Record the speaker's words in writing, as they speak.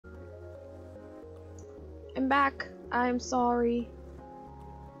I'm back. I'm sorry.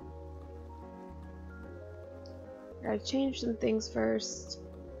 Gotta change some things first.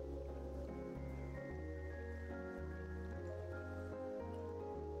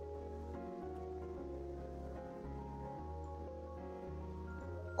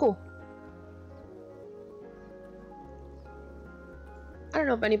 Cool. I don't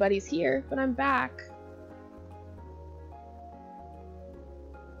know if anybody's here, but I'm back.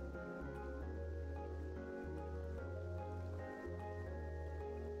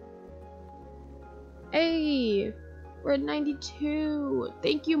 Hey, we're at 92.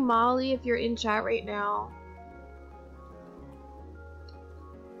 Thank you, Molly, if you're in chat right now.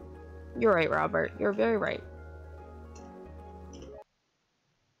 You're right, Robert. You're very right.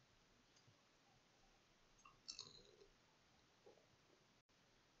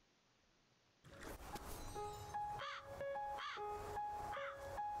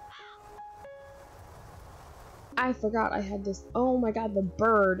 I forgot I had this. Oh my god, the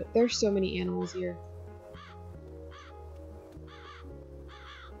bird. There's so many animals here.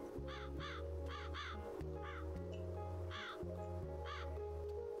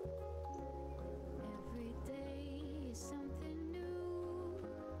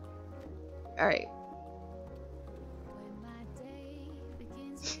 Alright.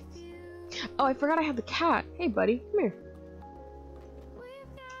 Oh, I forgot I had the cat. Hey, buddy. Come here.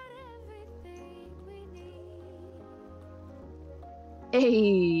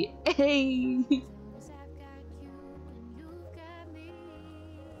 Hey. Hey.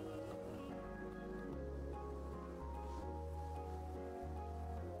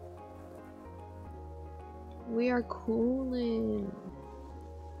 We are coolin'.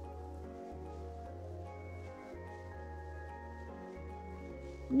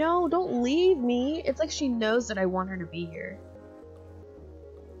 No, don't leave me. It's like she knows that I want her to be here.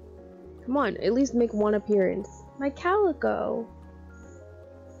 Come on, at least make one appearance. My calico.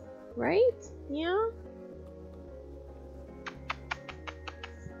 Right? Yeah?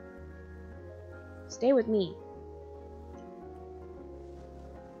 Stay with me.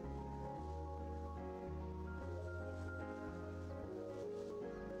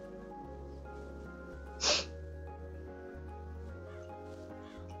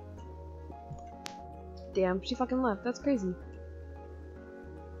 Damn, she fucking left. That's crazy.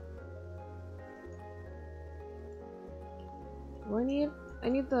 What do I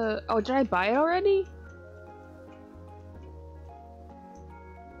need the... Oh, did I buy it already?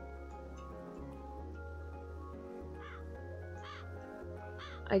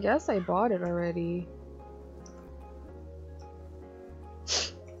 I guess I bought it already.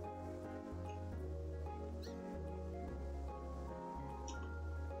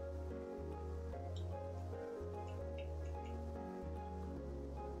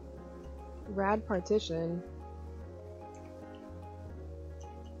 Rad partition.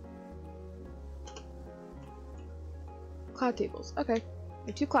 Cloud tables. Okay. There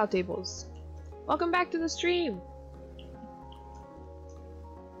are 2 cloud tables. Welcome back to the stream!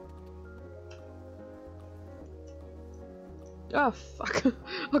 Oh, fuck.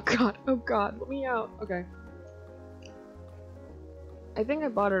 Oh god. Oh god. Let me out. Okay. I think I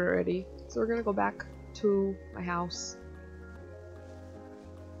bought it already. So we're gonna go back to my house.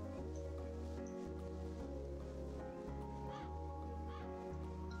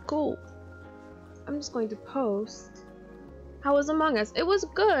 Cool. I'm just going to post. How was Among Us? It was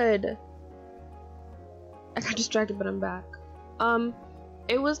good. I got distracted, but I'm back.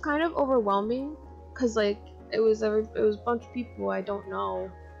 It was kind of overwhelming, cause like it was a bunch of people I don't know,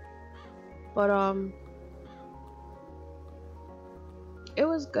 but it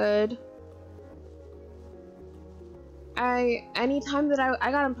was good. Anytime that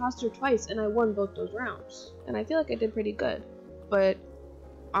I got imposter twice, and I won both those rounds, and I feel like I did pretty good, but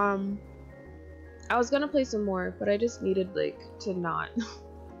I was gonna play some more, but I just needed like to not,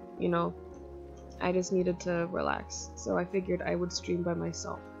 you know, I just needed to relax. So I figured I would stream by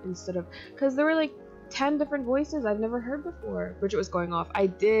myself instead of, cause there were like 10 different voices I've never heard before. Bridget was going off. I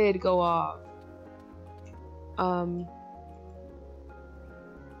did go off.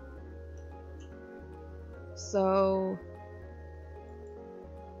 So,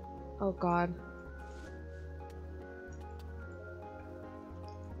 oh god.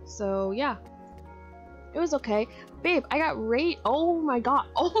 So yeah, it was okay. Babe, I got oh my god.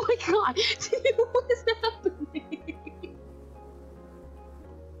 Oh my god. What is happening?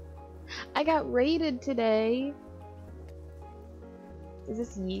 I got raided today. Is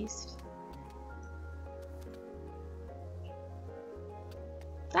this yeast?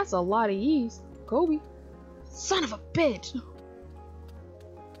 That's a lot of yeast. Kobe. Son of a bitch.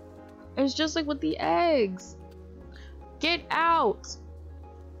 It's just like with the eggs. Get out.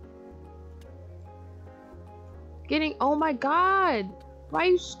 Oh my god. Why are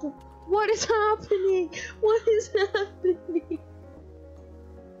you what is happening? What is happening?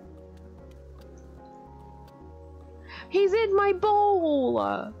 He's in my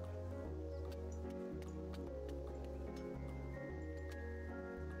bowl.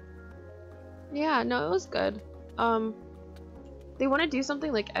 Yeah, no, it was good. They want to do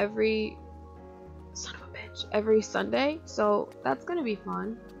something like every Sunday, so that's gonna be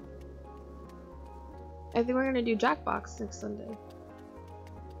fun. I think we're gonna do Jackbox next Sunday.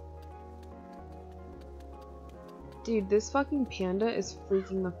 Dude, this fucking panda is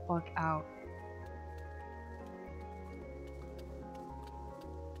freaking the fuck out.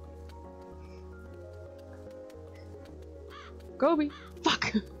 Kobe!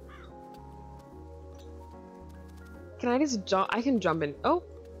 Fuck! Can I just jump? I can jump in. Oh!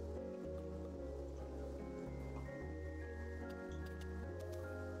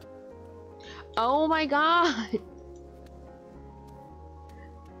 Oh my god!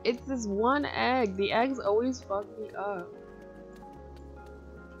 It's this one egg. The eggs always fuck me up.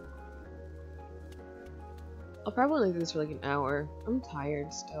 I'll probably leave this for like an hour. I'm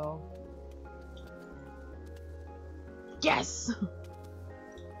tired still. Yes!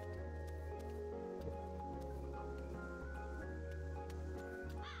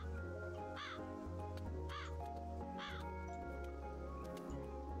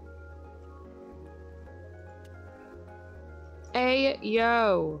 Hey,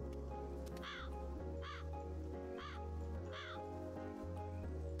 yo!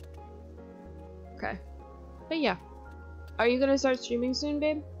 Okay. But yeah. Are you gonna start streaming soon,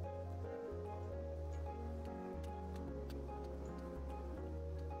 babe?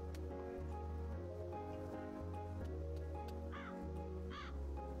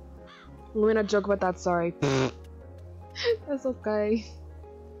 Let me not joke about that, sorry. That's okay.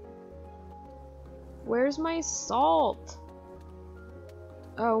 Where's my salt?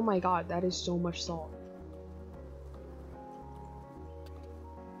 Oh my god, that is so much salt.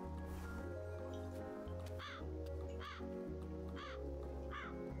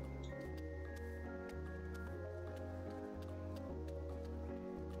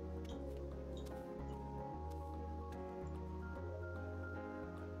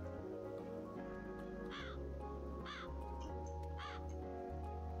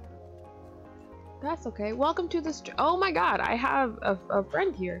 That's okay. Welcome to the oh my god, I have a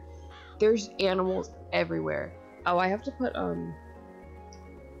friend here. There's animals everywhere. Oh, I have to put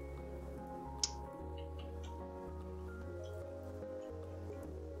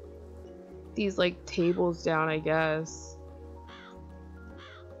these like tables down, I guess.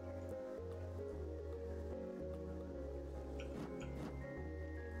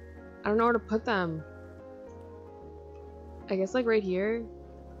 I don't know where to put them. I guess like right here.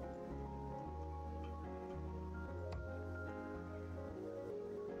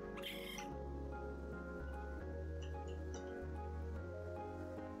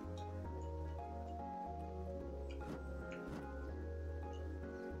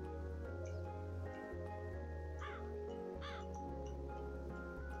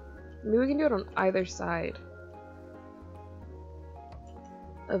 Maybe we can do it on either side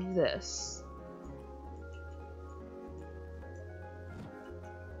of this.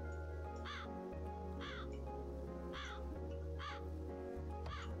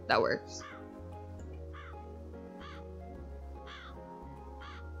 That works.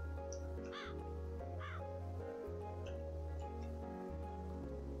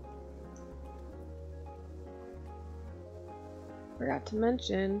 Forgot to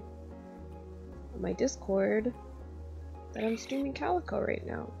mention on my Discord that I'm streaming Calico right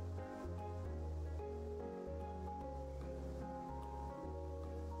now.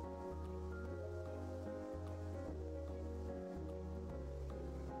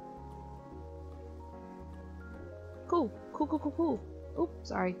 Cool. Oops,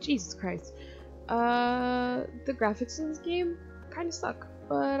 sorry. Jesus Christ. The graphics in this game kind of suck,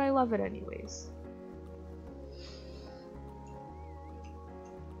 but I love it anyways.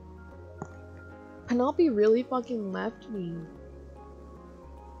 Penelope really fucking left me.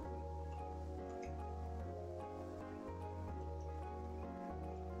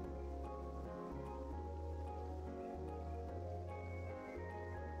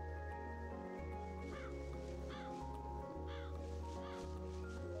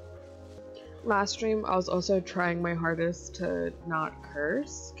 Last stream, I was also trying my hardest to not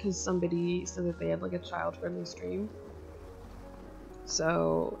curse, because somebody said that they had like a child-friendly stream.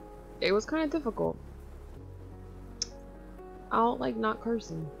 So, it was kind of difficult. I don't like not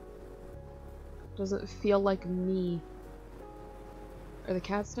cursing. Doesn't feel like me. Are the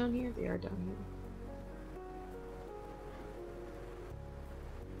cats down here? They are down here.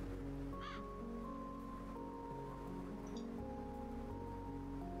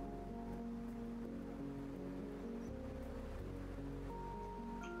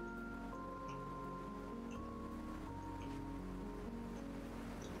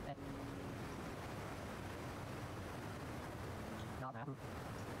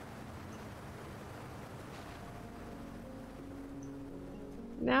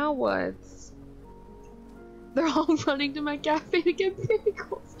 Now what? They're all running to my cafe to get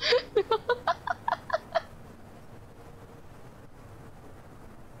bagels.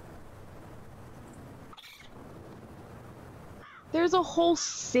 There's a whole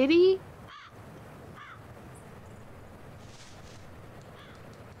city?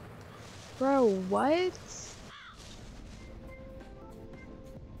 Bro, what?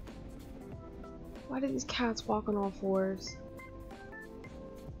 Why did these cats walk on all fours?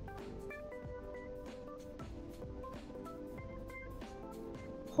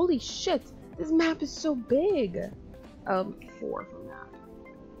 Holy shit, this map is so big. 4 from that.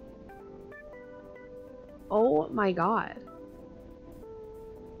 Oh my god.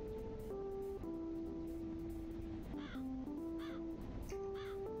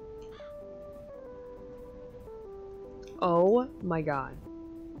 Oh my god.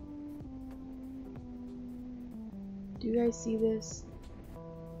 Do you guys see this?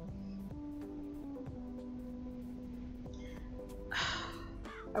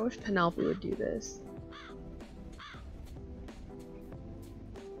 I wish Penelope would do this.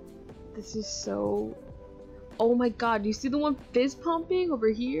 This is so... Oh my god, do you see the one fist pumping over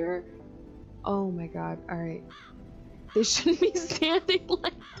here? Oh my god, alright. They shouldn't be standing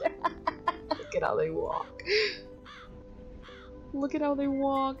like that. Look at how they walk. Look at how they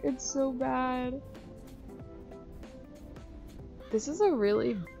walk, it's so bad. This is a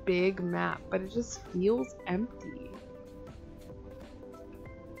really big map, but it just feels empty.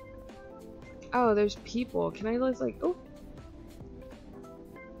 Oh, there's people. Can I like, oh.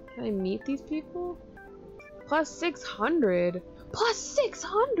 Can I meet these people? Plus 600. Plus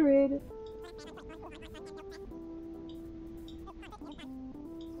 600.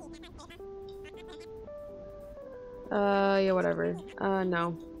 Yeah, whatever.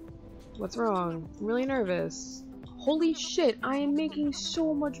 No. What's wrong? I'm really nervous. Holy shit, I am making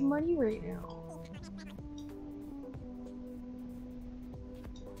so much money right now.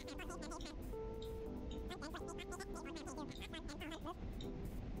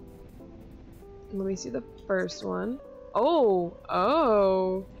 Let me see the first one. Oh!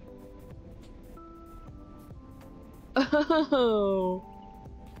 Oh! Oh!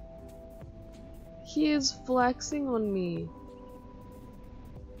 He is flexing on me.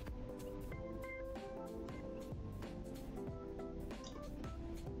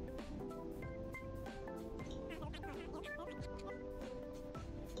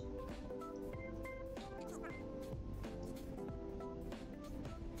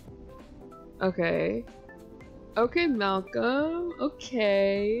 Okay. Okay, Malcolm.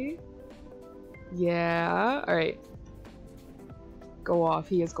 Okay. Yeah. Alright. Go off.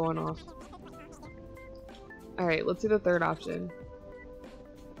 He is going off. Alright, let's do the third option.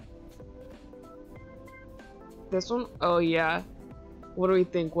 This one? Oh, yeah. What do we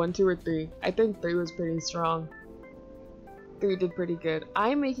think? 1, 2, or 3? I think 3 was pretty strong. 3 did pretty good.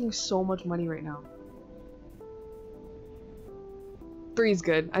 I'm making so much money right now. 3's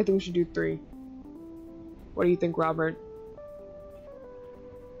good. I think we should do 3. What do you think, Robert?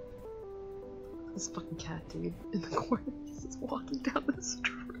 This fucking cat, dude, in the corner, he's just walking down the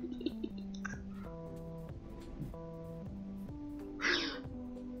street.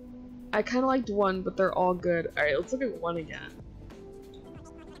 I kind of liked 1, but they're all good. Alright, let's look at 1 again.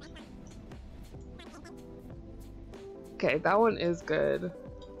 Okay, that one is good.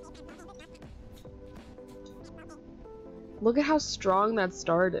 Look at how strong that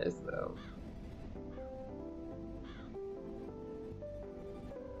start is, though.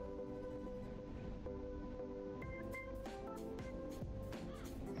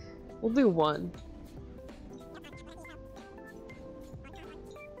 We'll do 1.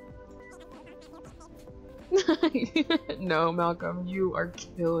 No, Malcolm, you are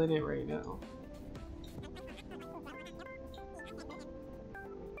killing it right now.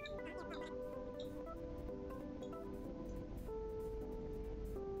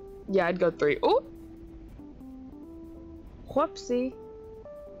 Yeah, I'd go 3. Oh! Whoopsie.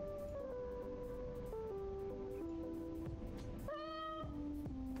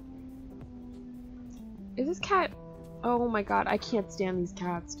 Is this cat? Oh my god, I can't stand these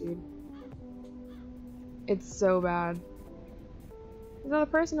cats, dude. It's so bad. There's another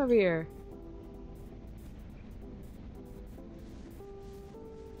person over here.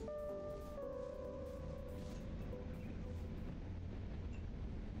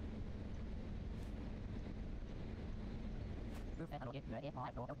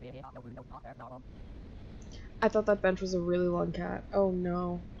 I thought that bench was a really long cat. Oh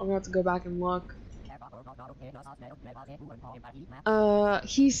no. I'm gonna have to go back and look.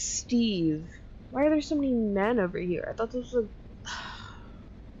 He's Steve. Why are there so many men over here? I thought this was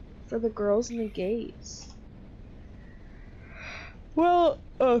for the girls and the gays. Well,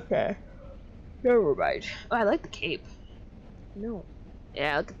 okay. Never mind. Oh, I like the cape. No.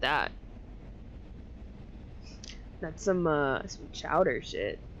 Yeah, look at that. That's some chowder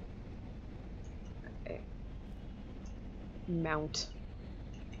shit. Okay. Mount.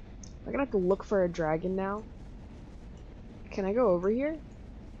 I'm gonna have to look for a dragon now. Can I go over here?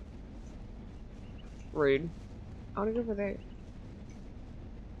 Rude. I wanna go over there.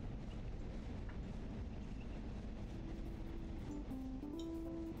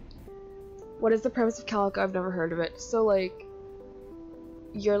 What is the premise of Calico? I've never heard of it. So, like,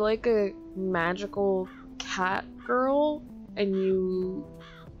 you're like a magical cat girl, and you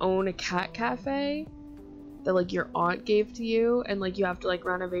own a cat cafe that, like, your aunt gave to you, and, like, you have to, like,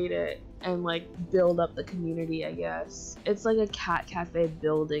 renovate it and, like, build up the community, I guess. It's like a cat cafe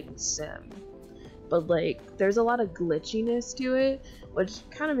building sim. But, like, there's a lot of glitchiness to it, which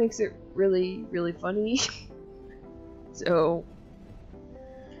kind of makes it really, really funny. So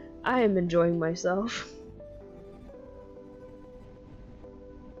I am enjoying myself.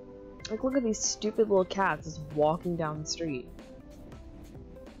 Like, look at these stupid little cats just walking down the street.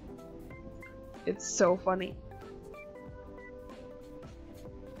 It's so funny.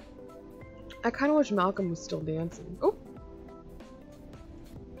 I kind of wish Malcolm was still dancing. Oh!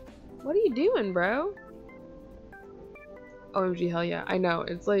 What are you doing, bro? OMG, hell yeah. I know,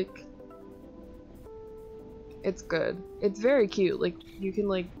 it's like... It's good. It's very cute. Like, you can,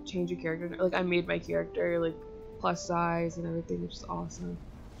 like, change your character. Like, I made my character, like, plus size and everything, which is awesome.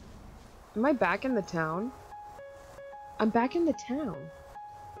 Am I back in the town? I'm back in the town.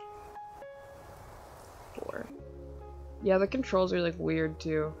 4. Yeah, the controls are, like, weird,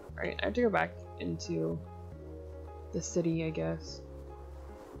 too. Alright, I have to go back into the city, I guess.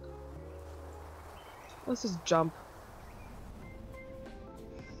 Let's just jump.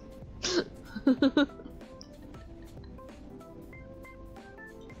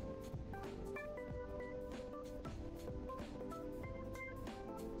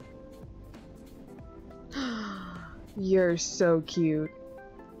 You're so cute.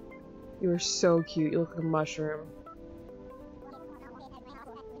 You're so cute. You look like a mushroom.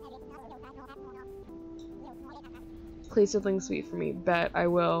 Please something sweet for me. Bet I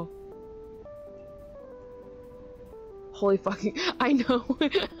will. Holy fucking... I know!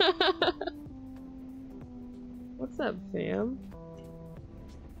 What's up, fam?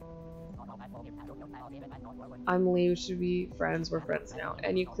 I'm Lee, we should be friends. We're friends now.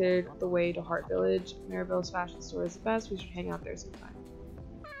 And you cleared the way to Heart Village. Maribel's fashion store is the best. We should hang out there sometime.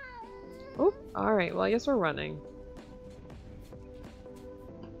 Oh, alright. Well, I guess we're running.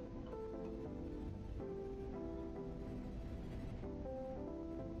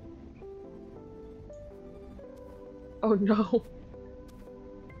 Oh no.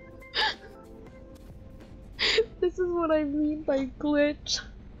 This is what I mean by glitch.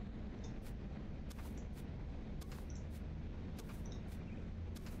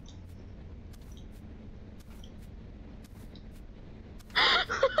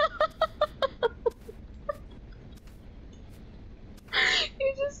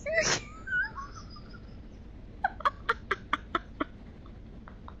 You just see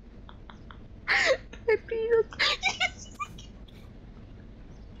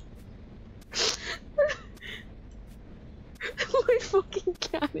my fucking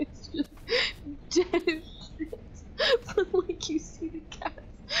cat is just dead as shit. But like you see the cats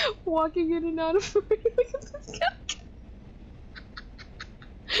walking in and out of frame. Look at this cat.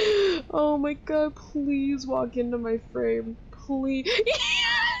 Oh my god, please walk into my frame. Please.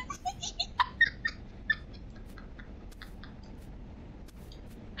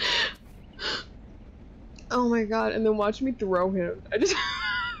 Oh my god, and then watch me throw him. I just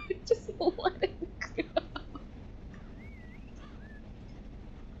just let him go.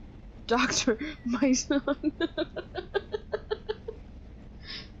 Doctor, my son.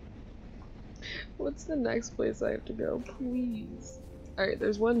 What's the next place I have to go? Please. Alright,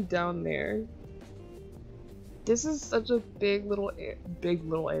 there's one down there. This is such a big little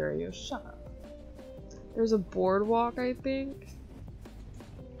area. Shut up. There's a boardwalk, I think.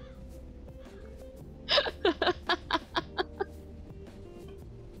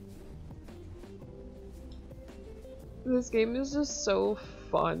 This game is just so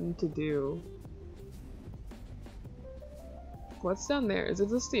fun to do. What's down there? Is it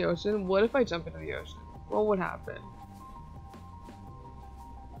just the ocean? What if I jump into the ocean? What would happen?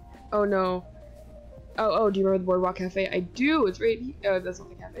 Oh no. Oh, do you remember the Boardwalk Cafe? I do! It's right here. Oh, that's not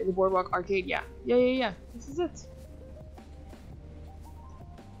the cafe. The Boardwalk Arcade, yeah. Yeah. This is it.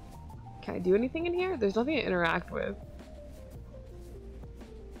 Can I do anything in here? There's nothing to interact with.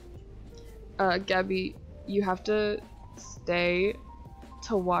 Gabby, you have to stay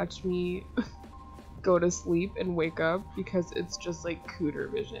to watch me go to sleep and wake up because it's just like cooter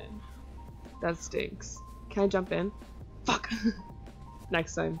vision. That stinks. Can I jump in? Fuck!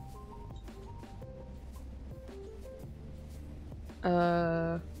 Next time.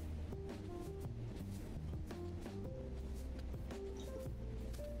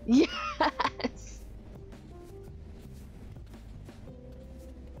 Yes!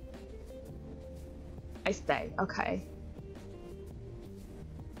 I stay. Okay.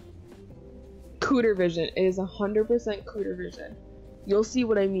 Cooter vision. It is 100% cooter vision. You'll see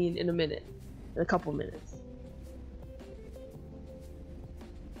what I mean in a minute. In a couple minutes.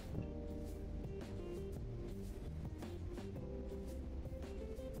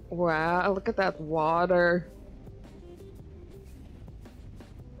 Wow, look at that water.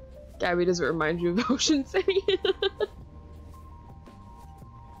 Gabby, does it remind you of Ocean City?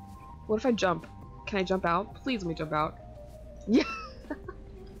 What if I jump? Can I jump out? Please let me jump out. Yeah.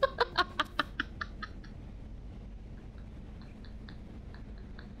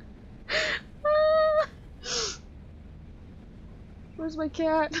 Where's my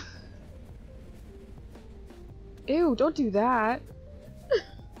cat? Ew, don't do that.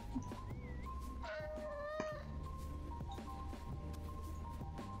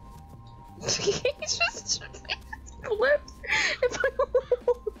 He's just flipped. It's like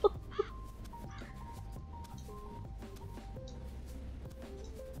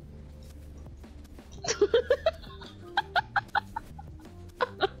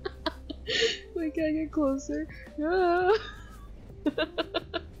we can't get closer. Ah.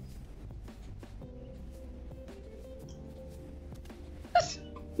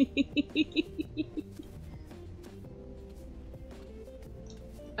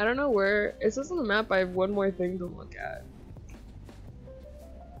 I don't know where. It says on the map I have one more thing to look at.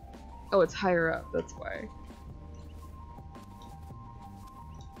 Oh, it's higher up, that's why.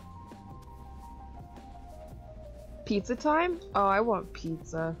 Pizza time? Oh, I want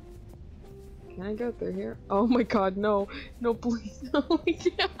pizza. Can I go through here? Oh my god, no. No, please. Oh my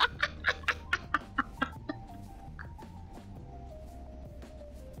god.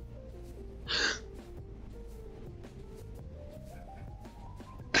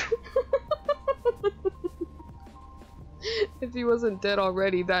 If he wasn't dead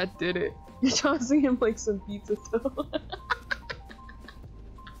already, that did it. You're tossing him like some pizza dough.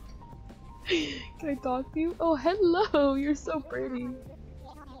 Can I talk to you? Oh, hello! You're so pretty.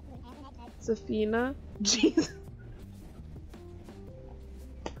 Safina? Jesus.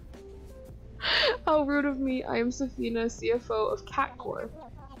 How rude of me. I am Safina, CFO of Cat Corp.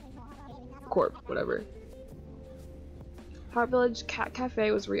 Whatever. Heart Village Cat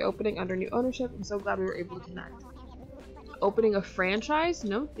Cafe was reopening under new ownership. I'm so glad we were able to connect. Opening a franchise?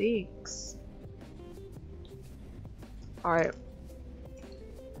 No thanks. Alright.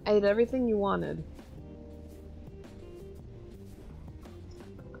 I did everything you wanted.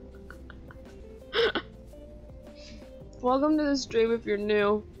 Welcome to the stream if you're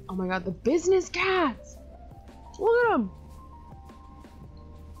new. Oh my god, the business cats! Look at them!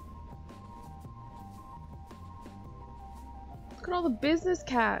 Look at all the business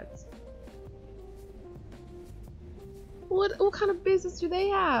cats. What kind of business do they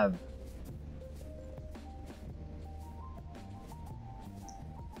have?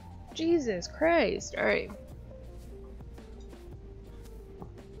 Jesus Christ. Alright.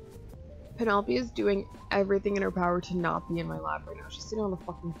 Penelope is doing everything in her power to not be in my lab right now. She's sitting on the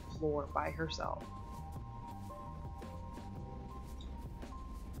fucking floor by herself.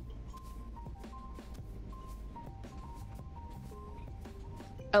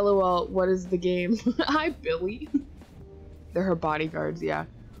 LOL, what is the game? Hi, Billy. They're her bodyguards, yeah.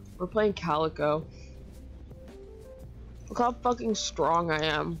 We're playing Calico. Look how fucking strong I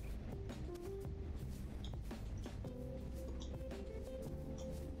am.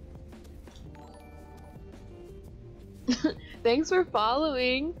 Thanks for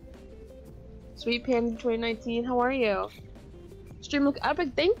following. Sweet Panda 2019, how are you? Stream look epic,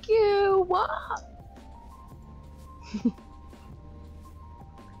 thank you! What?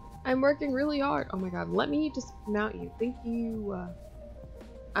 I'm working really hard. Oh my god, let me just mount you. Thank you.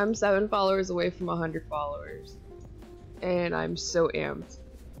 I'm 7 followers away from 100 followers. and I'm so amped.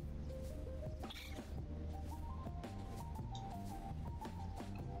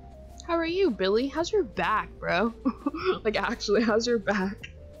 How are you, Billy? How's your back, bro? Like, actually, how's your back?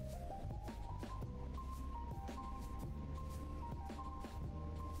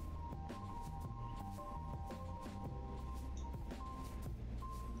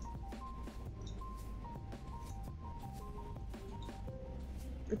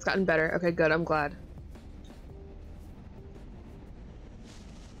 It's gotten better. Okay, good. I'm glad.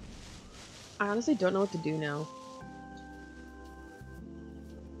 I honestly don't know what to do now.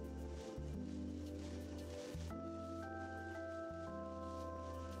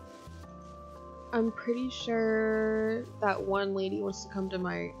 I'm pretty sure that one lady wants to come to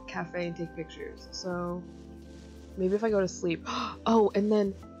my cafe and take pictures, so maybe if I go to sleep. Oh, and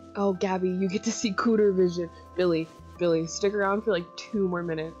then, oh, Gabby, you get to see Cooter Vision. Billy, stick around for like 2 more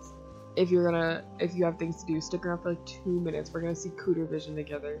minutes. If you have things to do, stick around for like 2 minutes. We're gonna see Cooter Vision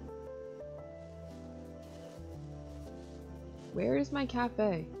together. Where is my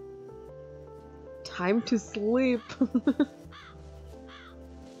cafe? Time to sleep.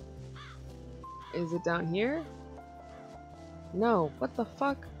 Is it down here? No. What the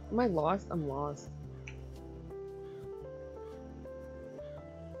fuck? Am I lost? I'm lost.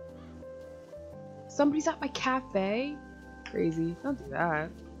 Somebody's at my cafe? Crazy. Don't do that.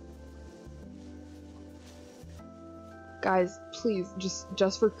 Guys, please,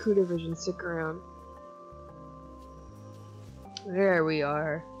 just for Cooter Vision, stick around. There we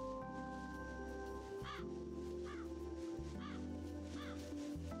are.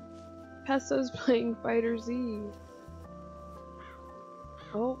 Pesto's playing Fighter Z.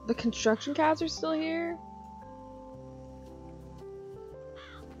 Oh, the construction cats are still here?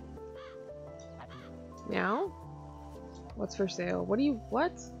 Meow? What's for sale?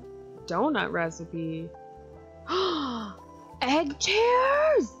 What? Donut recipe. Egg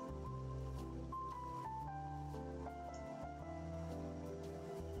chairs!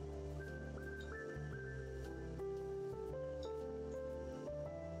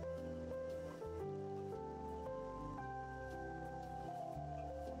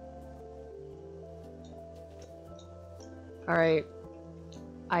 Alright,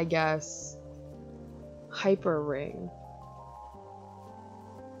 I guess hyper ring.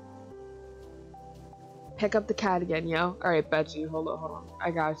 Pick up the cat again, yo. Alright, bet you. Hold on.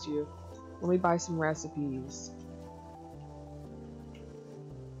 I got you. Let me buy some recipes.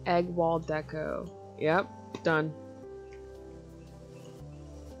 Egg wall deco. Yep, done.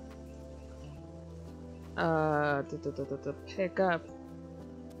 Pick up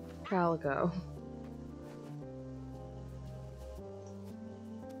calico.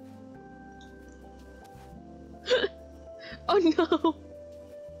 Oh no!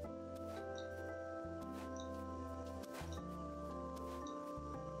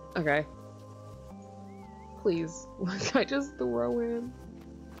 Okay. Please, what can I just throw in?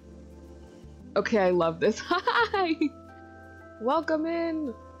 Okay, I love this. Hi! Welcome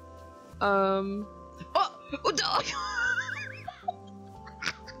in! Oh!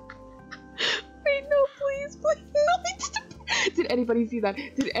 Wait, no, please, no! Did anybody see that?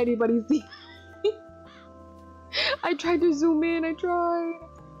 Did anybody see? I tried to zoom in, I tried.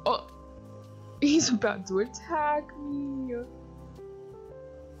 Oh, he's about to attack me.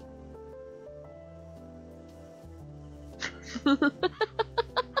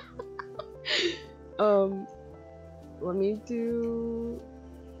 Let me do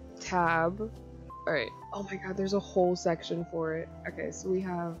tab. Alright. Oh my god, there's a whole section for it. Okay, so we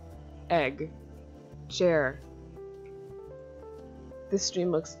have egg, chair. This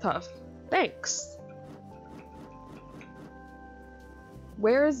stream looks tough. Thanks.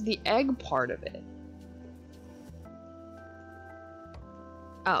 Where is the egg part of it?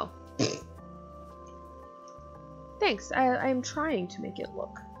 Oh. Thanks, I'm trying to make it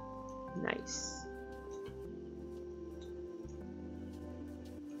look nice.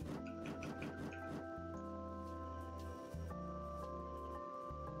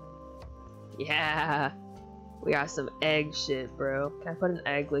 Yeah! We got some egg shit, bro. Can I put an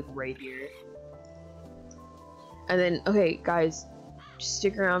egg, like, right here? And then, okay, guys, just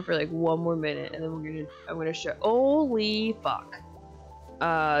stick around for, like, 1 more minute, and then I'm gonna show- Holy fuck.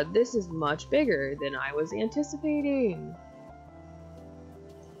 This is much bigger than I was anticipating.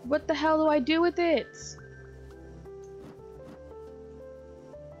 What the hell do I do with it?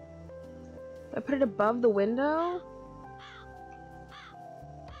 I put it above the window?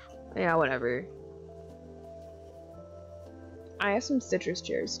 Yeah, whatever. I have some citrus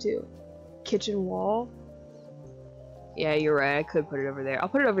chairs too. Kitchen wall? Yeah, you're right, I could put it over there. I'll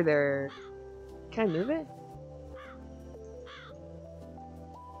put it over there. Can I move it?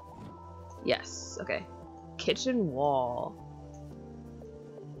 Yes, okay. Kitchen wall.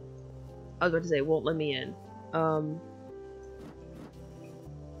 I was about to say, won't let me in.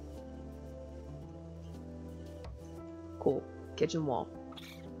 Cool. Kitchen wall.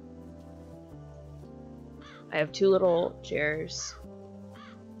 I have 2 little chairs.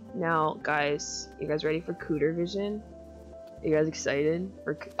 Now, guys, you guys ready for cooter vision? Are you guys excited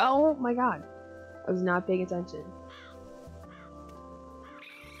for oh my god. I was not paying attention.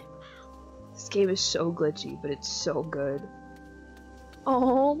 This game is so glitchy, but it's so good.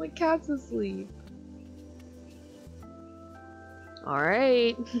 Oh, my cat's asleep.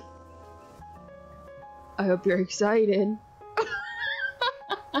 Alright. I hope you're excited.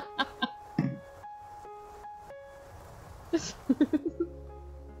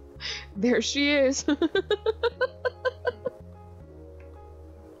 There she is.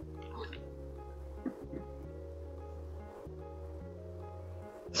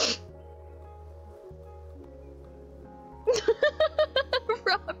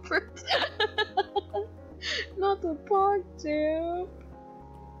 Robert. Not the pog champ.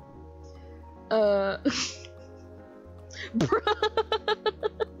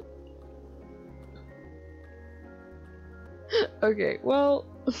 Okay, well,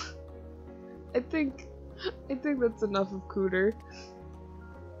 I think that's enough of cooter.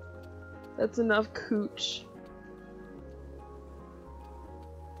 That's enough cooch.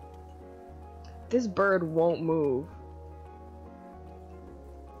 This bird won't move.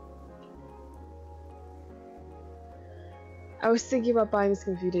 I was thinking about buying this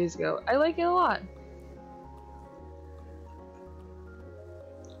game a few days ago. I like it a lot.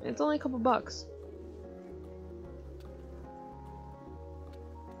 It's only a couple bucks.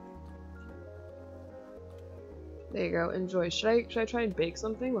 There you go. Enjoy. Should I try and bake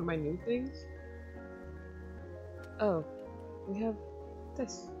something? One of my new things? Oh, we have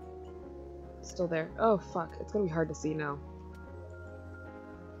this. It's still there. Oh fuck! It's gonna be hard to see now.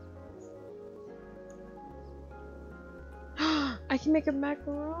 I can make a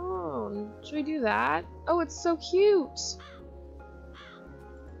macaron. Should we do that? Oh, it's so cute.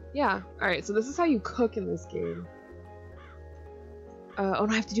 Yeah. All right. So this is how you cook in this game. Oh,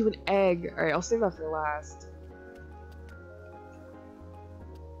 and I have to do an egg. All right. I'll save that for last.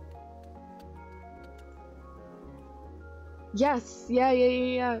 Yes, yeah.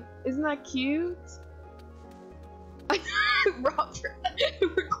 Isn't that cute? Robert,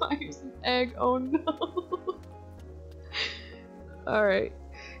 it requires an egg. Oh no. Alright,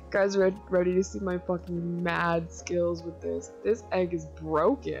 guys, ready to see my fucking mad skills with this. This egg is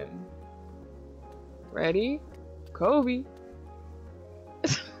broken. Ready? Kobe.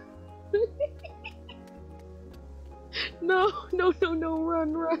 No,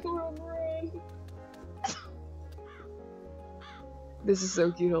 run. This is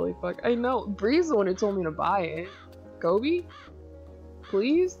so cute, holy fuck. I know. Bree's the one who told me to buy it. Kobe?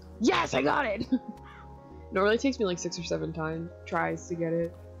 Please? Yes, I got it! Normally it takes me like 6 or 7 tries to get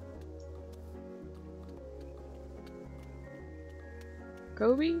it.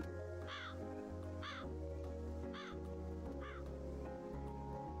 Kobe?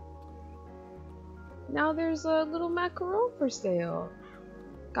 Now there's a little macaron for sale.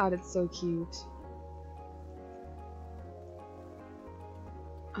 God, it's so cute.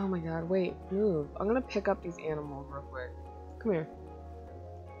 Oh my god, wait, move. I'm gonna pick up these animals real quick. Come here.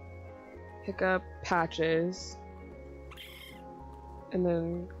 Pick up Patches. And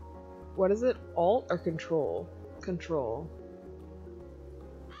then, what is it? Alt or Control? Control.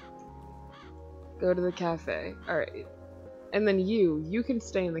 Go to the cafe. Alright. And then you can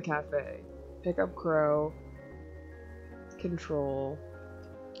stay in the cafe. Pick up Crow. Control.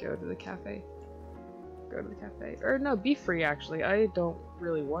 Go to the cafe. Go to the cafe. Or no, be free actually. I don't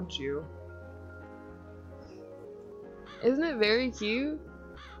really want you. Isn't it very cute?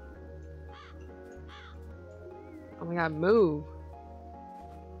 Oh my god, move.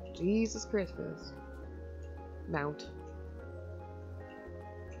 Jesus Christmas. Mount.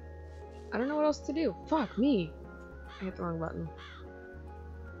 I don't know what else to do. Fuck me. I hit the wrong button.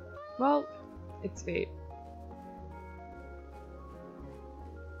 Well, it's fate.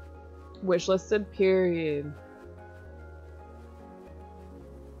 Wishlisted, period.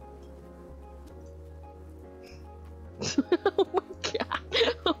 Oh my god.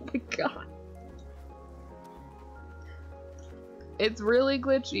 Oh my god. It's really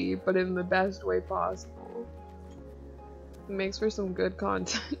glitchy, but in the best way possible. It makes for some good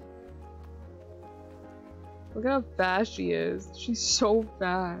content. Look at how fast she is. She's so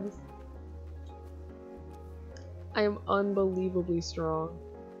fast. I am unbelievably strong.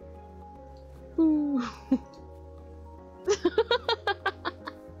 Ooh.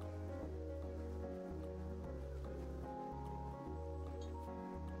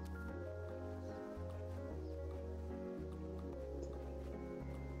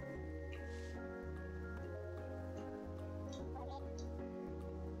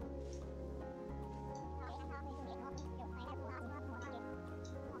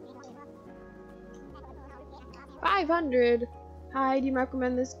 500! Hi, do you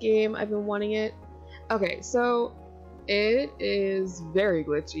recommend this game? I've been wanting it. Okay, so it is very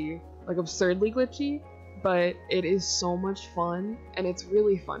glitchy, like absurdly glitchy, but it is so much fun and it's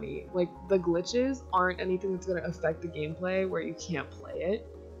really funny. Like, the glitches aren't anything that's gonna affect the gameplay where you can't play it,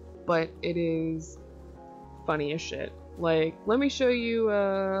 but it is funny as shit. Like, let me show you,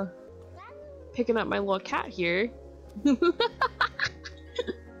 picking up my little cat here.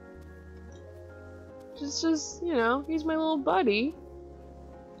 just, you know, he's my little buddy.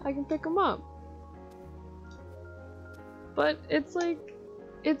 I can pick him up. But it's like,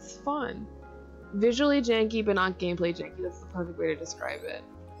 it's fun. Visually janky, but not gameplay janky. That's the perfect way to describe it.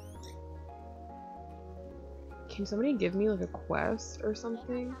 Can somebody give me like a quest or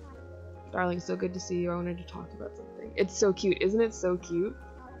something? Darling, so good to see you. I wanted to talk about something. It's so cute. Isn't it so cute?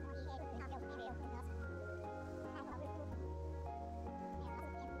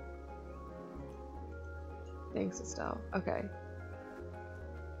 Thanks, Estelle. Okay.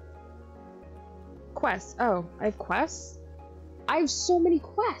 Quests. Oh, I have quests? I have so many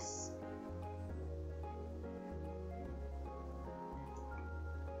quests!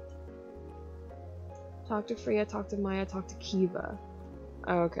 Talk to Freya, talk to Maya, talk to Kiva.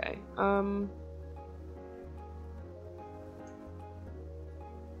 Okay. I'm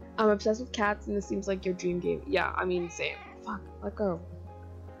obsessed with cats and this seems like your dream game. Yeah, I mean, same. Fuck, let go.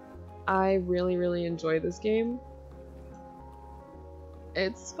 I really, really enjoy this game.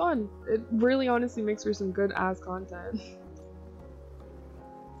 It's fun. It really honestly makes for some good ass content.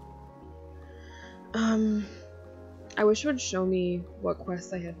 I wish it would show me what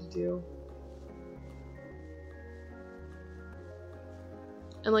quests I had to do.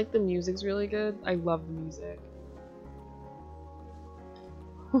 And like the music's really good. I love the music.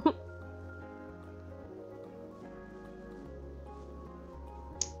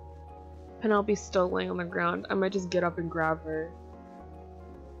 Penelope's still laying on the ground. I might just get up and grab her.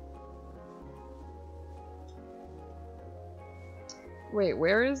 Wait,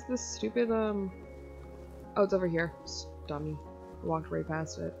 where is this stupid, Oh, it's over here. Dummy. I walked right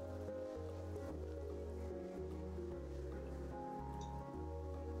past it.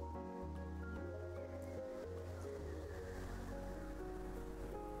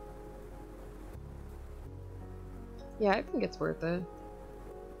 Yeah, I think it's worth it.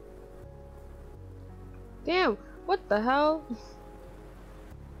 Damn, what the hell?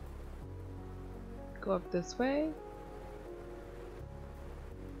 Go up this way.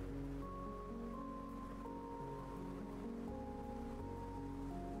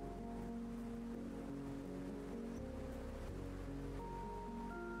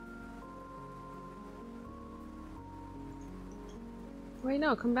 Wait,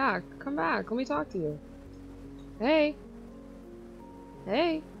 no, come back. Come back. Let me talk to you. Hey.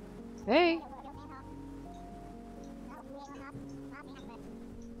 Hey. Hey.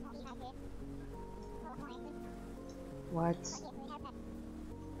 What?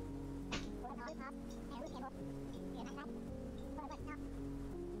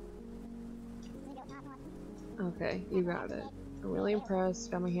 Okay, you got it. I'm really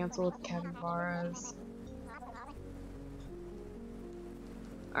impressed. Got my hands full with capybaras.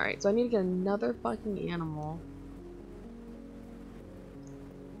 Alright, so I need to get another fucking animal.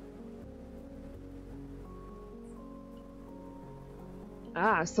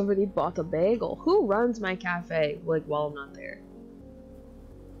 Ah, somebody bought a bagel. Who runs my cafe, like, while I'm not there?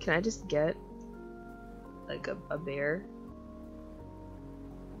 Can I just get, like, a bear?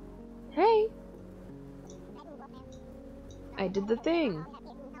 Hey! I did the thing!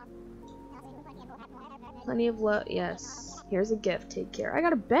 Plenty of love. Yes. Here's a gift. Take care. I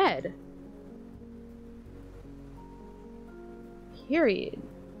got a bed! Period.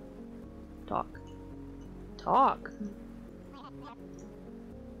 Talk. Talk.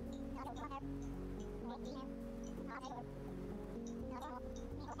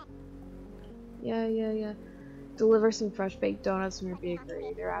 Yeah. Deliver some fresh baked donuts from your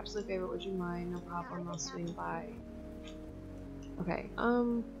bakery. They're absolute favorite. Would you mind? No problem. I'll swing by. Okay.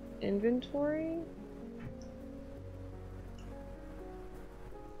 Inventory?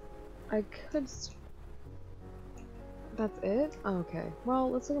 I could. That's it? Oh, okay. Well,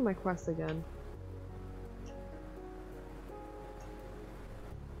 let's look at my quest again.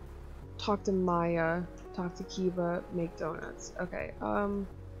 Talk to Maya. Talk to Kiva. Make donuts. Okay.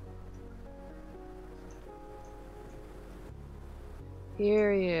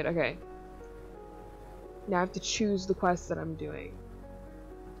 Period. Okay. Now I have to choose the quest that I'm doing.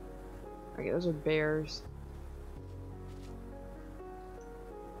 Okay, those are bears.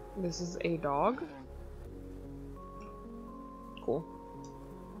 This is a dog. Cool.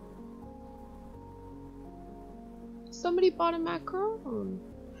 Somebody bought a macaron.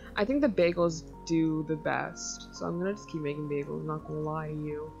 I think the bagels do the best, so I'm gonna just keep making bagels, not gonna lie to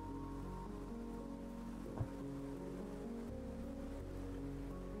you.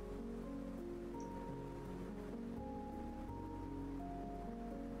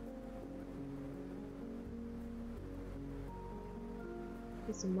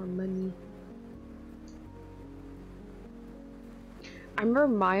 Get some more money. I remember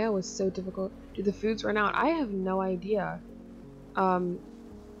Maya was so difficult. Did the foods run out? I have no idea.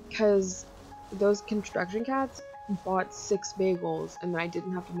 Because those construction cats bought 6 bagels, and then I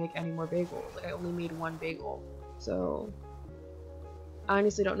didn't have to make any more bagels. Like, I only made 1 bagel. So, I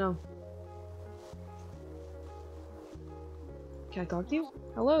honestly don't know. Can I talk to you?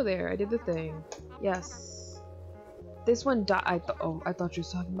 Hello there, I did the thing. Yes. This one died. I thought you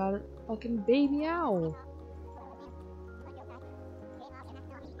was talking about a fucking baby owl.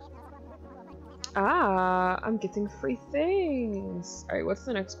 Ah, I'm getting free things. Alright, what's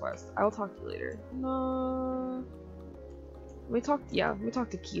the next quest? I will talk to you later. No. Let me talk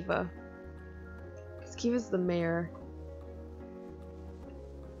to Kiva. Because Kiva's the mayor.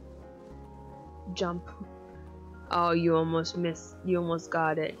 Jump. Oh, you almost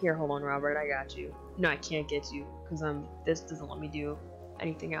got it. Here, hold on, Robert, I got you. No, I can't get you, because this doesn't let me do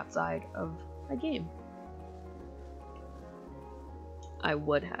anything outside of a game. I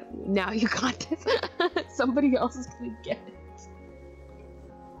would have you. Now you got this. Somebody else is gonna get it.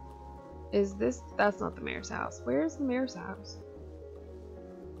 Is this? That's not the mayor's house. Where's the mayor's house?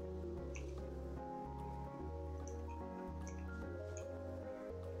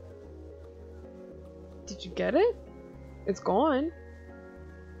 Did you get it? It's gone.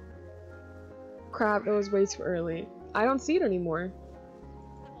 Crap, it was way too early. I don't see it anymore.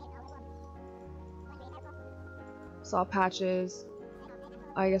 Saw patches.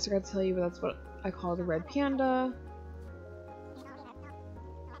 I guess I gotta tell you, but that's what I call the red panda.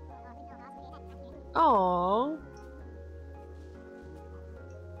 Aww.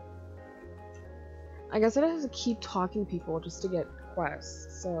 I guess I have to keep talking to people just to get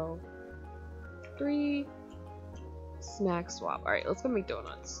quests. So, 3 snack swap. Alright, let's go make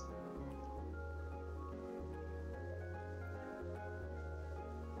donuts.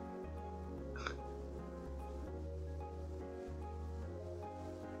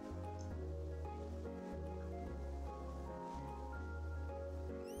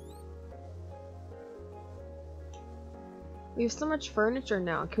 We have so much furniture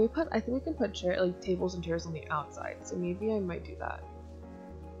now. Can we put? I think we can put tables and chairs on the outside. So maybe I might do that.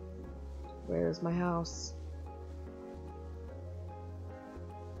 Where's my house?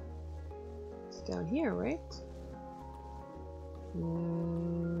 It's down here, right?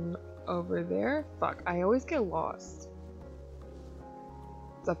 Over there? Fuck, I always get lost.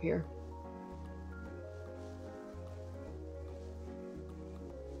 It's up here.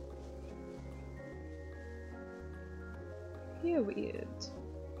 Period.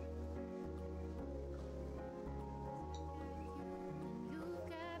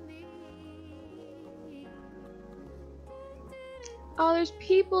 Oh, there's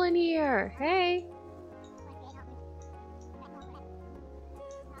people in here. Hey.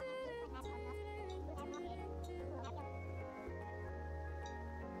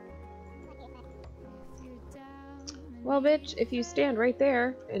 Well, bitch, if you stand right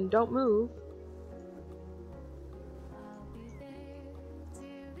there and don't move.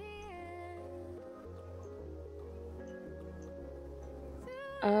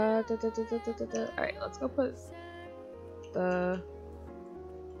 Alright, let's go put the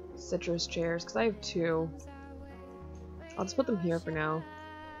citrus chairs, because I have 2. I'll just put them here for now.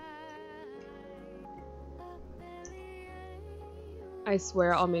 I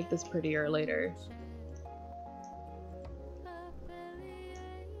swear I'll make this prettier later.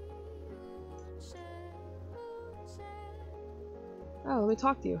 Oh, let me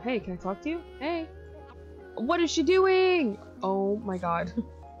talk to you. Hey, can I talk to you? Hey! What is she doing? Oh my god.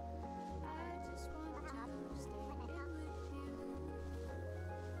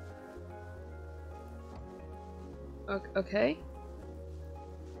 Okay.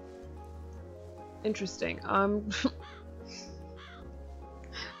 Interesting. I'm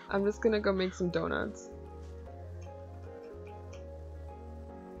just gonna go make some donuts.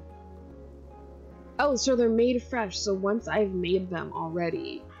 Oh, so they're made fresh. So once I've made them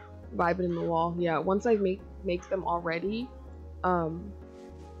already, vibing in the wall. Yeah, once I make them already, I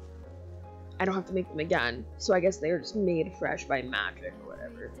don't have to make them again. So I guess they're just made fresh by magic or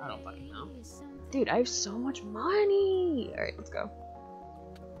whatever. I don't fucking know. Dude, I have so much money. All right, let's go.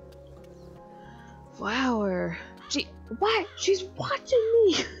 Flower. Gee, what? She's watching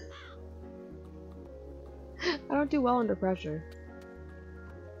me. I don't do well under pressure.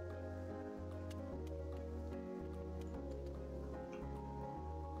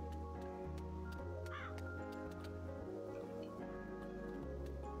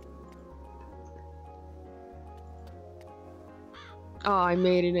 Oh, I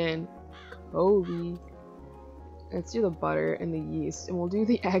made it in. Kobe. Let's do the butter and the yeast, and we'll do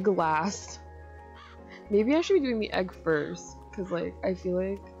the egg last. Maybe I should be doing the egg first, because, like, I feel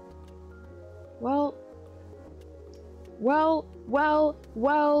like... Well... Well...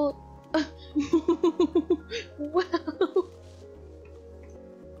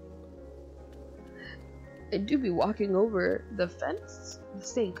 I do be walking over the fence? The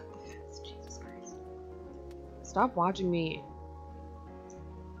sink. The fence, Jesus Christ. Stop watching me.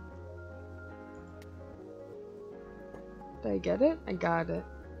 Did I get it? I got it.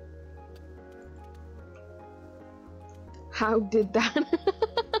 How did that?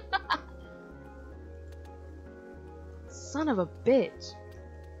 Son of a bitch.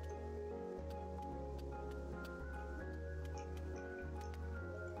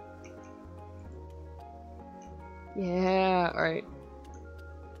 Yeah, alright.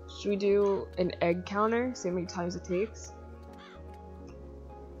 Should we do an egg counter? See how many times it takes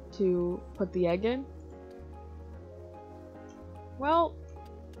to put the egg in? Well,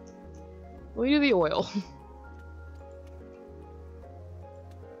 let me do the oil.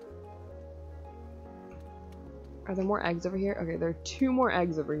 Are there more eggs over here? Okay, there are 2 more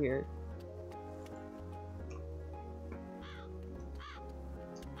eggs over here.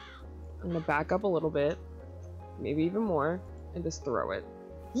 I'm gonna back up a little bit, maybe even more, and just throw it.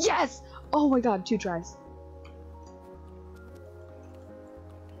 Yes! Oh my god, 2 tries.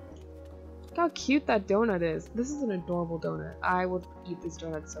 Look how cute that donut is. This is an adorable donut. I will eat this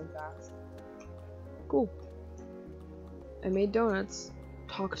donut so fast. Cool. I made donuts.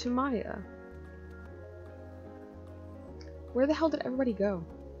 Talk to Maya. Where the hell did everybody go?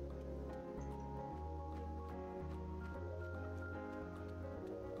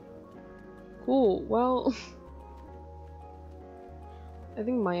 Cool, well... I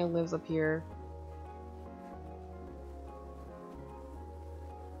think Maya lives up here.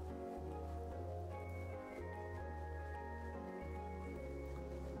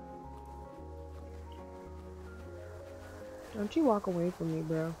 Don't you walk away from me,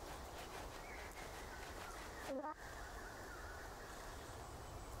 bro.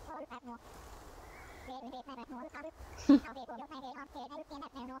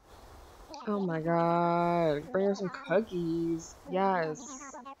 Oh my god, bring her some cookies.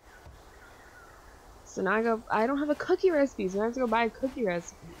 Yes. So now I don't have a cookie recipe, so I have to go buy a cookie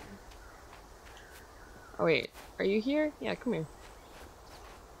recipe. Oh wait, are you here? Yeah, come here.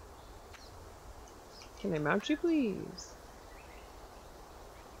 Can I mount you, please?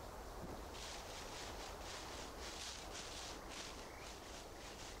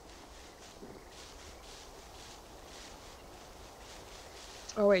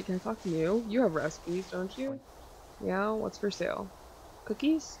 Oh wait, can I talk to you? You have recipes, don't you? Yeah, what's for sale?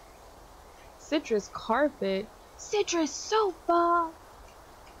 Cookies? Citrus carpet? Citrus sofa!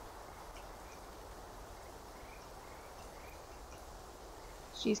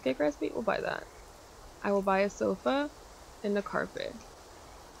 Cheesecake recipe? We'll buy that. I will buy a sofa and a carpet.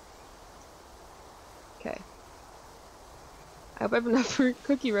 Okay. I hope I have enough for a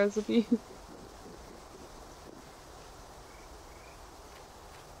cookie recipe.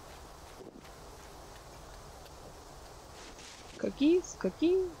 Cookies?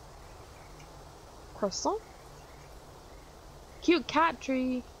 Cookie? Croissant? Cute cat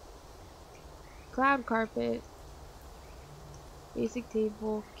tree. Cloud carpet. Basic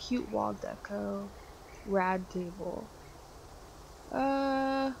table. Cute wall deco. Rad table.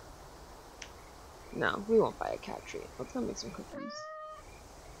 No, we won't buy a cat tree. Let's go make some cookies.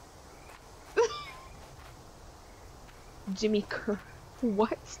 Jimmy Kerr.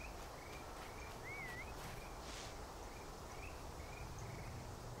 What?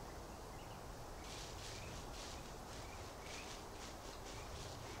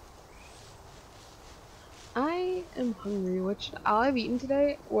 I am hungry, which all I've eaten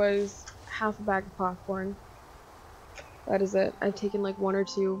today was half a bag of popcorn. That is it. I've taken like 1 or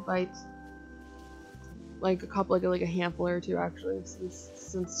 2 bites. Like a couple, like a handful or 2 actually,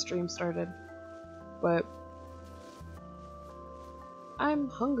 since stream started. But I'm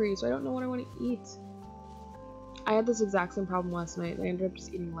hungry, so I don't know what I want to eat. I had this exact same problem last night. I ended up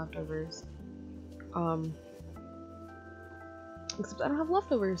just eating leftovers. Except I don't have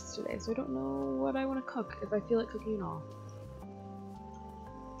leftovers today, so I don't know what I want to cook, if I feel like cooking at all.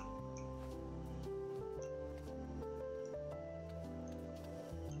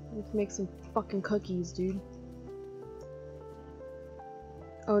 Let's make some fucking cookies, dude.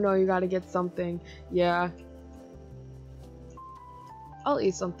 Oh no, you gotta get something. Yeah. I'll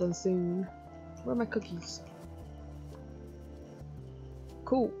eat something soon. Where are my cookies?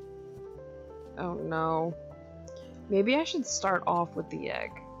 Cool. Oh no. Maybe I should start off with the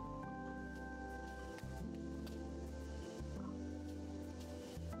egg.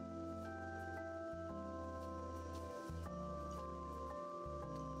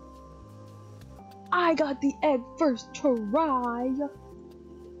 I got the egg first try.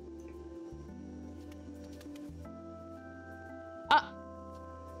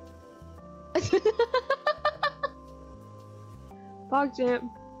 Pog champ.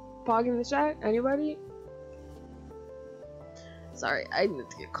 Pog in the chat? Anybody? Sorry, I need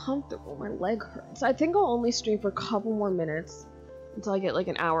to get comfortable. My leg hurts. I think I'll only stream for a couple more minutes until I get like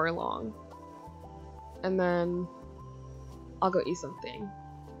an hour long. And then I'll go eat something.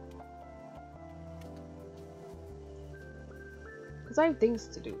 Because I have things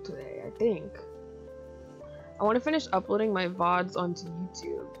to do today, I think. I want to finish uploading my VODs onto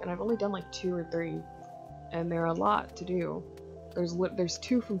YouTube, and I've only done like 2 or 3. And there are a lot to do. There's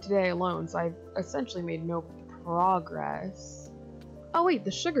 2 from today alone, so I've essentially made no progress. Oh wait,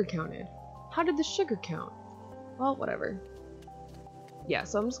 the sugar counted. How did the sugar count? Well, whatever. Yeah,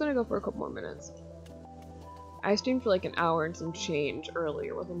 so I'm just gonna go for a couple more minutes. I streamed for like an hour and some change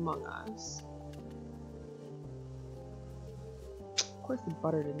earlier with Among Us. Of course the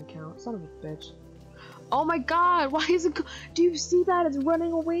butter didn't count, son of a bitch. Oh my god, why is it do you see that? It's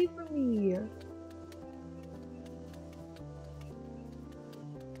running away from me!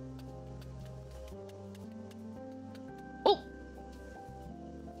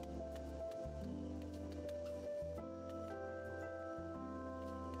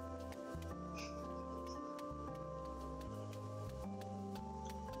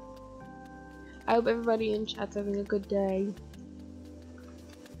 I hope everybody in chat's having a good day.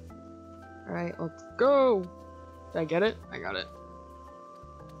 Alright, let's go! Did I get it? I got it.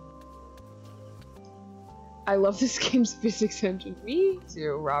 I love this game's physics engine. Me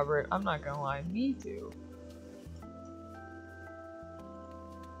too, Robert. I'm not gonna lie. Me too.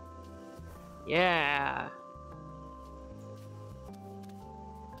 Yeah.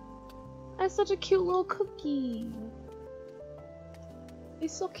 That's such a cute little cookie.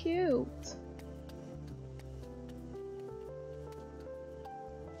 It's so cute.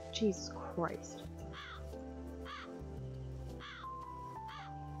 Jesus Christ.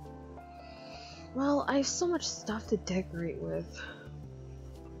 Well, I have so much stuff to decorate with.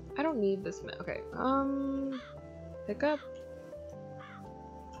 I don't need this okay, pick up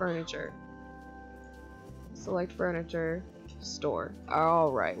furniture. Select furniture, store.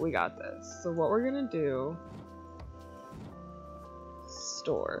 Alright, we got this. So what we're gonna do,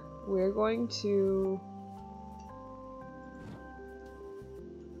 store. We're going to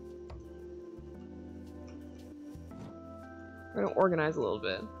organize a little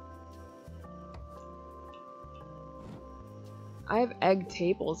bit. I have egg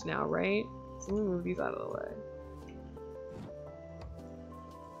tables now, right? So let me move these out of the way.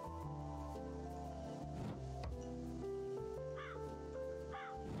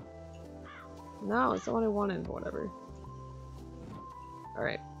 No, it's not what I wanted, but whatever.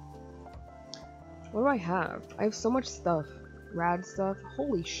 Alright. What do I have? I have so much stuff. Rad stuff.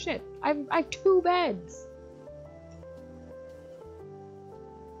 Holy shit. I have 2 beds!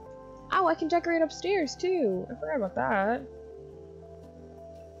 Oh, I can decorate upstairs too. I forgot about that.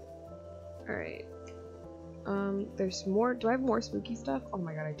 Alright. There's more. Do I have more spooky stuff? Oh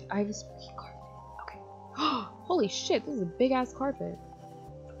my god, I have a spooky carpet. Okay. Holy shit, this is a big ass carpet.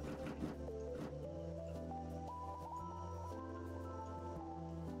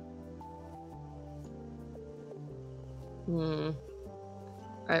 Alright,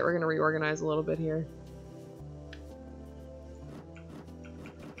 we're gonna reorganize a little bit here.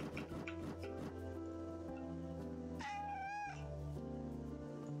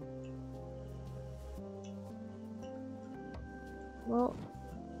 Well,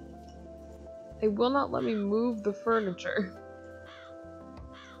 they will not let me move the furniture.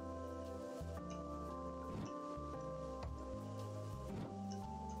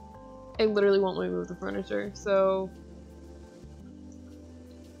 It literally won't let me move the furniture, so...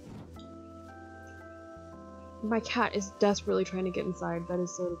 My cat is desperately trying to get inside. That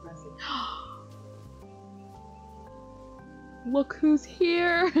is so depressing. Look who's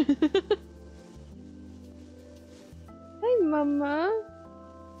here! Hi, Mama.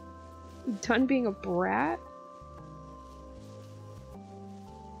 You done being a brat?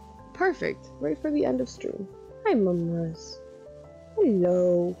 Perfect. Right for the end of stream. Hi, Mamas.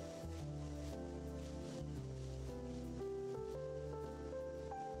 Hello.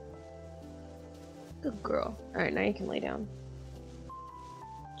 Good girl. Alright, now you can lay down.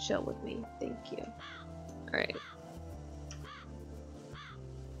 Chill with me. Thank you. Alright.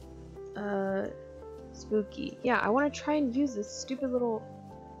 Spooky. Yeah, I want to try and use this stupid little...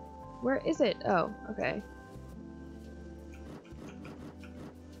 Where is it? Oh, okay.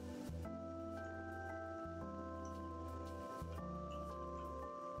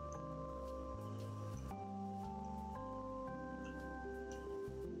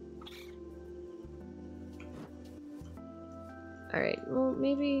 Alright, well,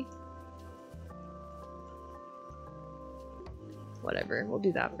 maybe... Whatever, we'll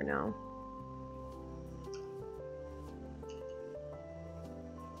do that for now.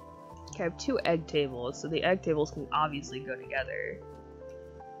 Okay, I have 2 egg tables, so the egg tables can obviously go together.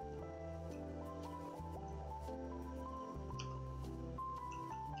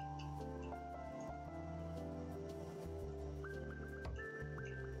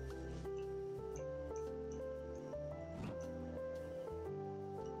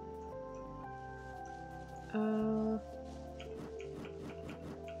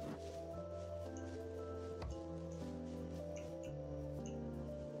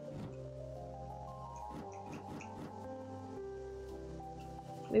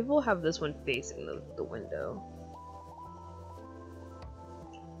 Maybe we'll have this one facing the window.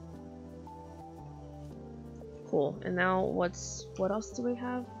 Cool. And now what else do we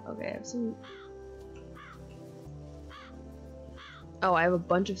have? Okay, I have some... Oh, I have a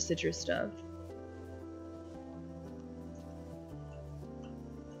bunch of citrus stuff.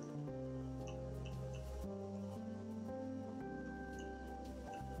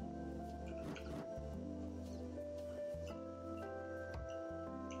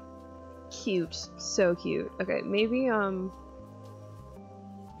 Cute. So cute. Okay, maybe,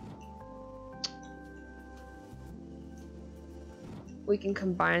 we can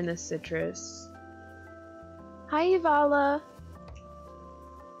combine the citrus. Hi, Ivala!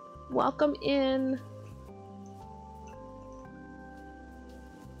 Welcome in!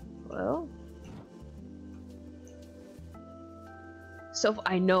 Hello? So,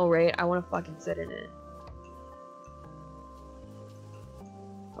 I know, right? I want to fucking sit in it.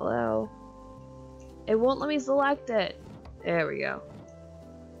 Hello? It won't let me select it. There we go.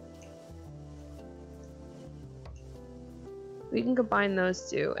 We can combine those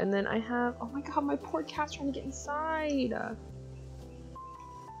two. And then I have... Oh my god, my poor cat's trying to get inside.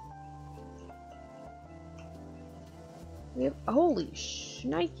 We have... Holy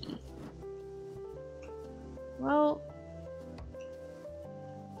shnikey. Well...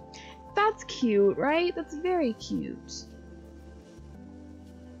 That's cute, right? That's very cute.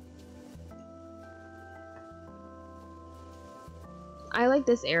 I like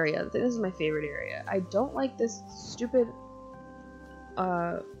this area. This is my favorite area. I don't like this stupid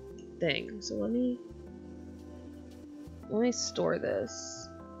thing. So let me store this.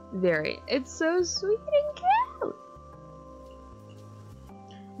 It's so sweet and cute.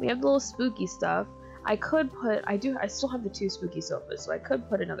 We have the little spooky stuff. I could put I still have the 2 spooky sofas, so I could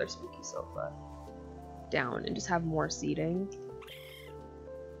put another spooky sofa down and just have more seating.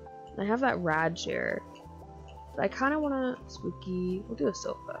 I have that rad chair. But I kind of want to spooky. We'll do a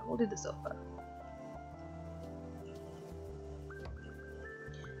sofa. We'll do the sofa.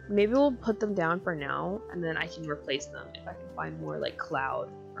 Maybe we'll put them down for now, and then I can replace them if I can find more like cloud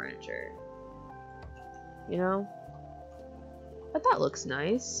furniture. You know? But that looks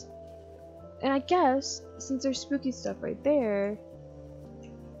nice. And I guess since there's spooky stuff right there,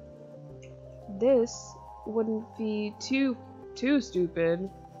 this wouldn't be too stupid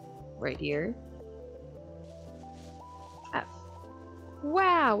right here. F.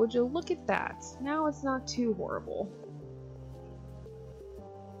 Wow, would you look at that? Now it's not too horrible.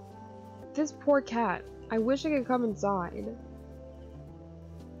 This poor cat. I wish I could come inside.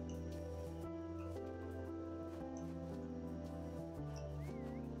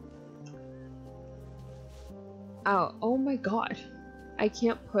 Oh my god. I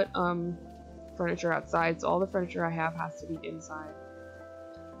can't put furniture outside, so all the furniture I have has to be inside.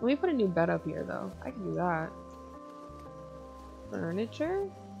 Let me put a new bed up here though. I can do that. Furniture?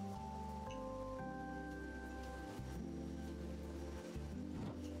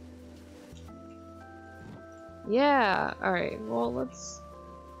 Yeah, alright, well let's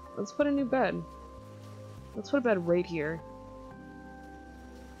put a new bed. Let's put a bed right here.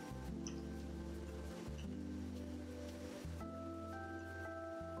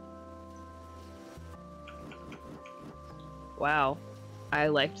 Wow. I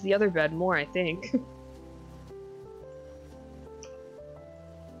liked the other bed more, I think.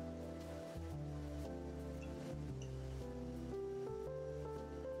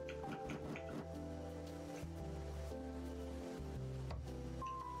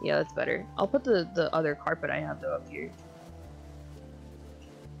 Yeah, that's better. I'll put the other carpet I have though up here.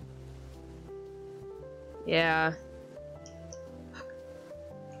 Yeah.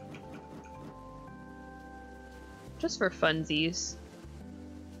 Just for funsies.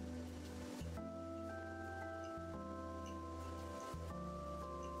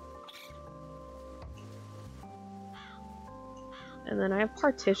 And then I have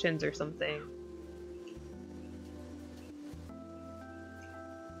partitions or something.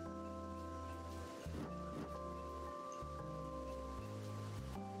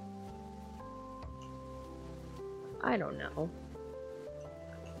 I don't know.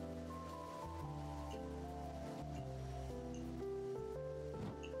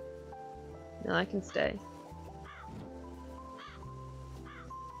 No, I can stay.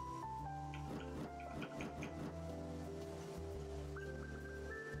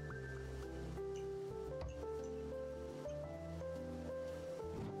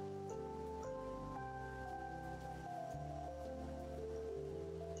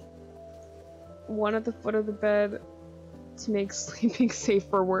 One at the foot of the bed to make sleeping safe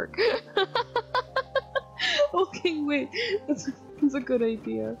for work. Okay, wait. That's a good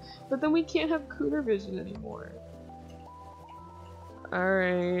idea. But then we can't have cooler vision anymore.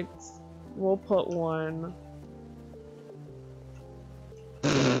 Alright. We'll put one.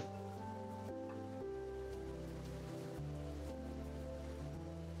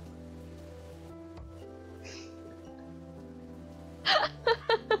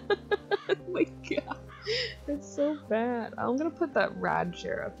 Oh my god. It's so bad. I'm gonna put that rad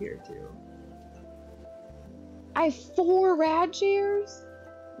chair up here too. I have 4 rad chairs?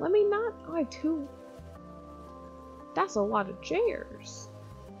 Let me not. Oh, I have 2. That's a lot of chairs.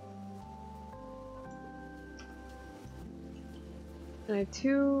 And I have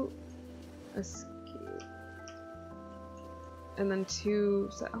 2 escape. And then 2.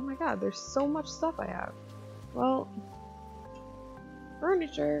 Oh my god, there's so much stuff I have. Well,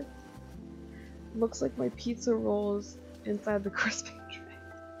 furniture. Looks like my pizza rolls inside the crisping tray.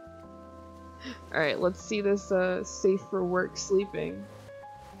 Alright, let's see this safe for work sleeping.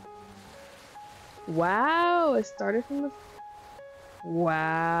 Wow, it started from the...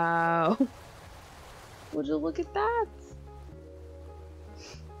 Wow. Would you look at that?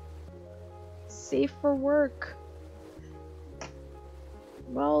 Safe for work.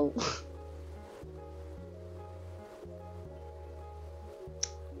 Well...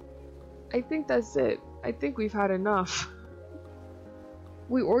 I think that's it. I think we've had enough.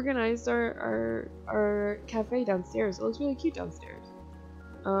 We organized our cafe downstairs. It looks really cute downstairs.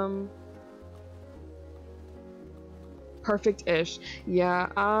 Perfect-ish. Yeah,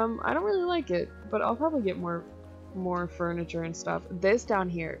 I don't really like it, but I'll probably get more furniture and stuff. This down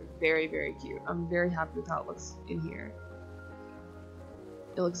here, very, very cute. I'm very happy with how it looks in here.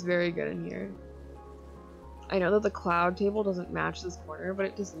 It looks very good in here. I know that the cloud table doesn't match this corner, but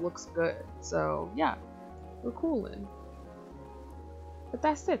it just looks good. So, yeah, we're coolin'. But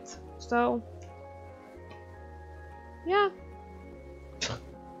that's it. So, yeah.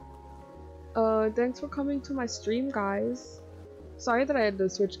 Thanks for coming to my stream, guys. Sorry that I had to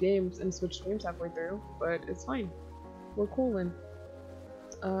switch games and switch streams halfway through, but it's fine. We're coolin'.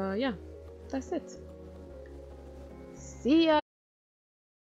 Yeah, that's it. See ya!